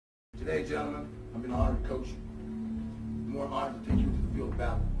Today, gentlemen, I've been honored to coach you. More honored to take you to the field of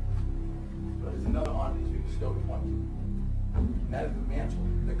battle. But there's another honor that's been bestowed upon you. And that is the mantle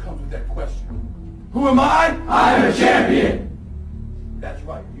that comes with that question. Who am I? I am a champion! That's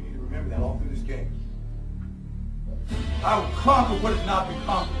right. You need to remember that all through this game. I will conquer what has not been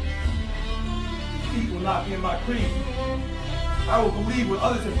conquered. Defeat will not be in my creed. I will believe what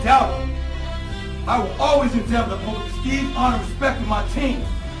others have doubted. I will always endeavor to uphold the prestige, honor, and respect of my team.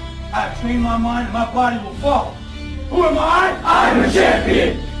 I have trained my mind and my body will follow. Who am I? I am a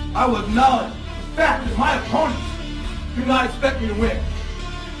champion! I will acknowledge the fact that my opponents do not expect me to win.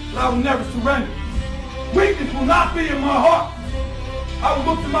 But I will never surrender. Weakness will not be in my heart. I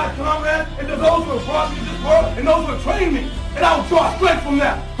will look to my comrades and to those who have brought me to this world and those who have trained me, and I will draw strength from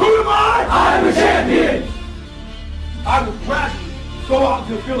them. Who am I? I am a champion! I will gradually go out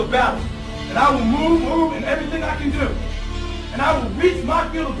into the field of battle, and I will move in everything I can do. And I will reach my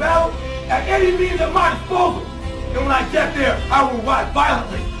field of battle at any means at my disposal. And when I get there, I will ride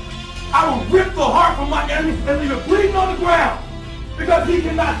violently. I will rip the heart from my enemy and leave it bleeding on the ground, because he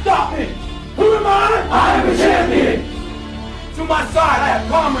cannot stop me. Who am I? I am a champion! To my side, I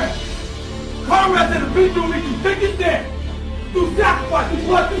have comrades. Comrades that have been through me through thick and thin, through sacrifice, through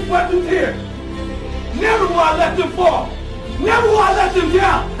blood, through sweat, through tears. Never will I let them fall. Never will I let them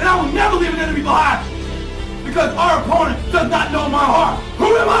down. And I will never leave an enemy behind. Because our opponent does not know my heart.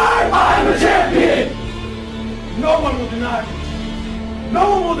 Who am I? I am a champion! No one will deny me. No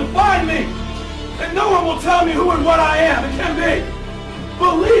one will define me. And no one will tell me who and what I am and can be.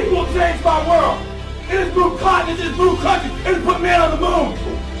 Belief will change my world. It is through continents, it is through countries, it has put man on the moon.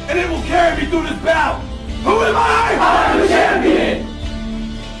 And it will carry me through this battle. Who am I? I am a champion!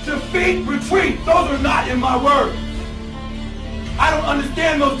 Defeat, retreat, those are not in my words. I don't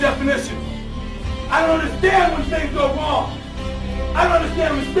understand those definitions. I don't understand when things go wrong. I don't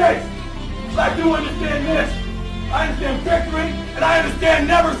understand mistakes. But I do understand this. I understand victory, and I understand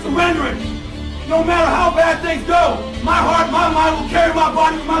never surrendering. No matter how bad things go, my heart, my mind will carry my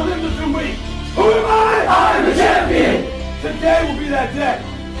body when my limbs are too weak. Who am I? I am a champion! Today will be that day.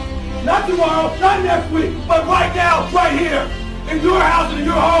 Not tomorrow, not next week, but right now, right here, in your house and in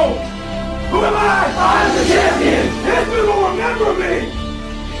your home. Who am I? I am the champion! History will remember me.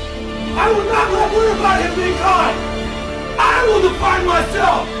 I will not let worry about him being kind. I will define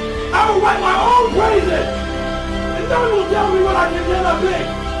myself. I will write my own praises. And no one will tell me what I can never be.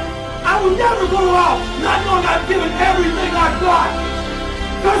 I will never go out not knowing I've given everything I've got.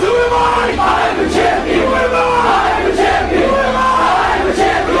 Because who am I? I am a champion! Who am I? I am a champion! Who am I?